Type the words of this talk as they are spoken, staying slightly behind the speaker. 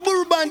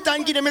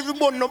Banton, give them every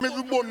bun,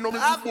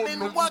 I've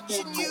been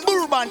watching you.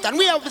 Burro Banton,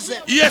 we have to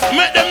say. Yes,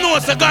 make them know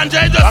the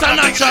ganja is just a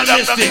natural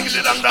mystic.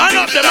 I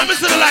know them, I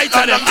miss the light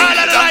of them, all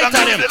of the light of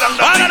them,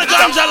 all of the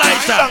ganja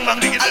lighter.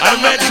 I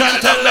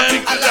mention tell them,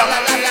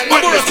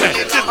 Burro say,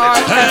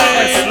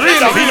 hey,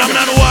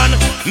 Phenomenum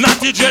 1,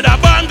 Natty Jada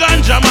Ban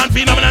Ganja Man,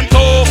 Phenomenum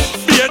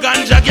 2, Beer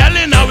Ganja Gal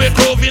in our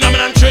crew,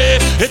 Phenomenum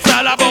 3. It's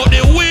all about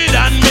the weed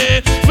and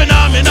me.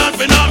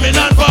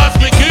 Phenomenon, pass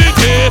me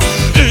kiki.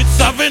 It's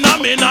a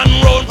phenomenon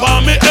round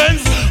for me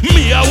ends.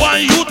 Me a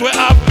one youth we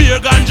have beer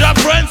ganja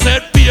friends.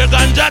 Said beer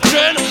ganja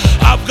trend,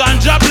 have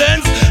ganja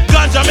blends.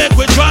 Ganja make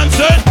we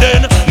transcend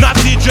then.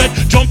 Natty Jet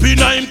jump in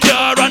him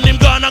car and him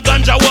gonna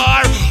ganja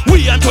war.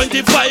 We and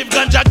 25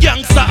 ganja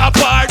gangster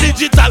apart.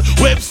 Digital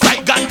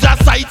website, ganja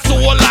site,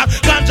 solar.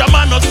 Ganja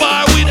man us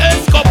bar with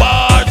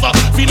Escobar. So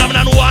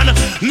Phenomenum 1,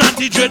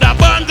 Natty Jet a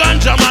ban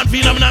ganja man.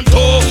 Phenomenum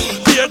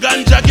 2, beer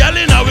ganja gal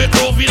in our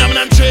crew.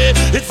 Phenomenum 3,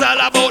 it's all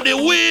about the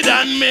weed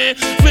and me.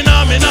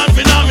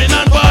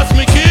 Phenomenon, pass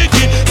me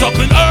kiki.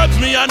 Suckling herbs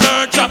me a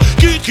nurture,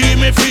 kiki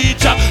me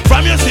feature.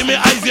 From you see me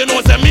eyes you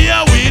know say me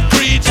a weed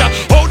creature.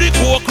 How the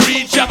coke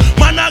reach ya,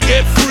 man I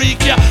get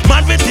freak ya.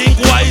 Man we think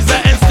wiser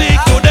and stick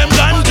to them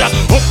ganja.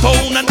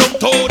 Uptown and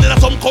downtown in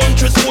some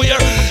country square.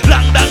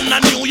 London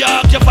and New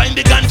York you find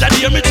the ganja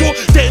there. Me throw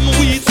 10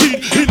 weed seed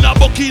in a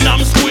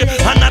Buckingham Square.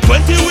 And a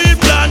 20 weed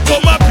plant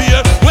come up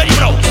here. Where you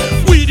know?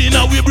 Weed in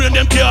a we brain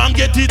them can't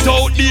get it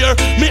out there.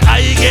 Me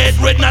eye get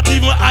red, not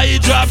even eye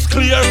drops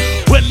clear.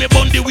 When me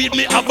bun the weed,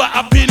 me have a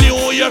happy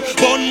new year.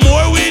 Bun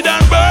more weed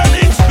and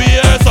burning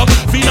spear. So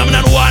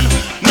Phenomenum 1,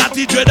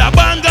 Natty Jada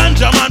Ban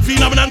Ganja Man.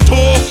 Phenomenum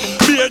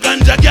 2, beer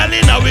ganja gal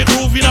in a we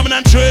crew.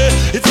 Phenomenum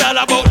 3, it's all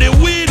about the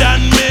weed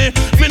and me.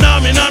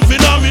 Phenomenon,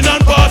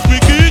 pass me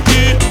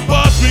kiki,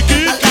 pass me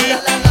kiki.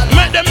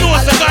 Make them know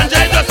the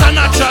ganja is just a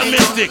natural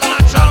mystic.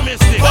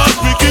 Pass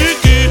me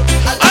kiki.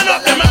 I know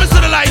them, let me see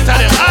the light of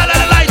them, all of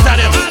the light of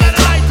them.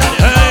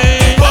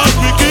 Hey, pass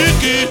me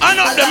kiki. I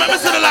know them, let me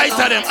see the light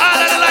of them, all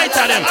of the light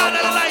of them.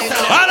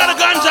 All of the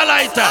ganja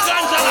lighter.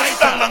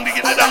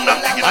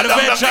 I the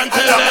veteran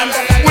tell them.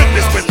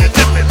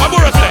 My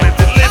Burro say,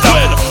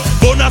 well,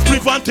 bonus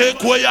spliff and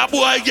take away a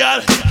boy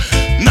girl.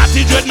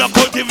 Natty Dread no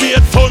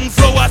cultivate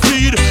sunflower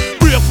seed.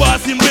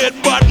 Breakfast in bed,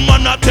 bad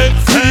man a take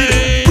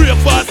feed.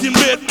 Breakfast in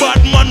bed,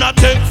 bad man a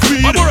take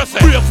feed.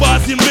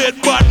 Breakfast in bed,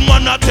 bad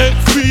man a take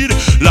feed.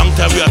 Long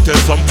time we a tell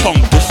some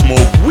punk to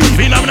smoke weed.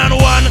 Phenomenum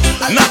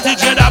 1, Natty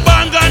Dread a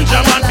ban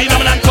ganja man.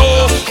 Phenomenum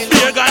 2,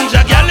 beer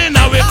ganja gal in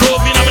a we crew.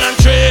 Phenomenum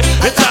 3,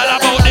 it's all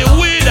about the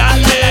weed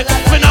and me.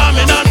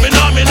 Phenomenon,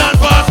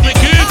 pass me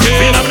kiki.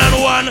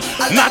 Phenomenum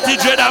 1, Natty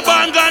Dread a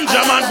ban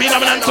ganja man.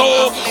 Phenomenum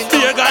 2,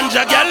 beer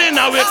ganja gal in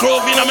a we crew.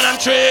 Phenomenum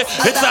 3,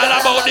 it's all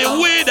about the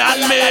weed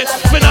and me.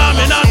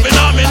 Phenomenon,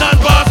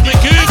 pass me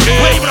kiki.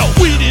 Wait, bro,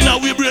 weed in a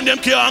we brain them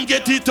can't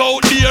get it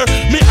out there.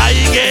 Me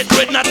eye get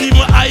red, not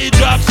even eye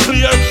drops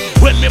clear.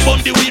 When me bun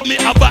the weed, me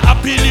have a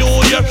happy new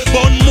year.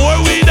 Bun more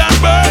weed and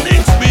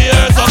burning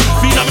spears. So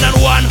Phenomenum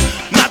 1,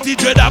 Natty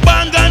Dread a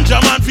ban ganja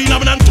man.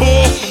 Phenomenum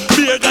 2,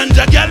 beer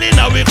ganja gal in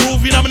a we crew.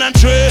 Phenomenum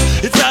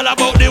 3, it's all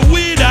about the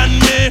weed and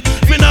me.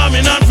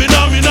 Phenomenon,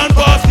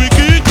 pass me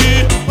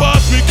kiki,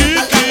 pass me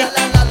kiki.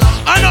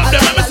 I know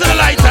them, let me see the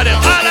light of them,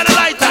 all of the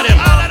light of them.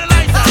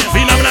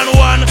 Phenomenum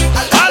 1,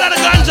 all of the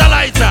ganja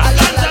lighter.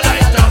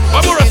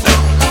 What Burro say?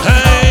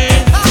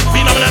 Hey,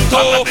 Phenomenum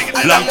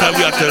 2, long time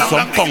we a tell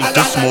some punk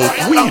to smoke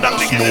weed.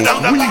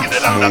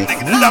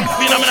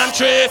 Phenomenum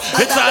 3,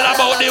 it's all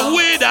about the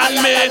weed and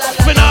me.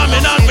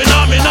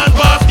 Phenomenon,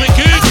 pass me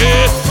kiki,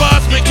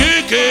 pass me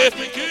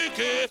kiki.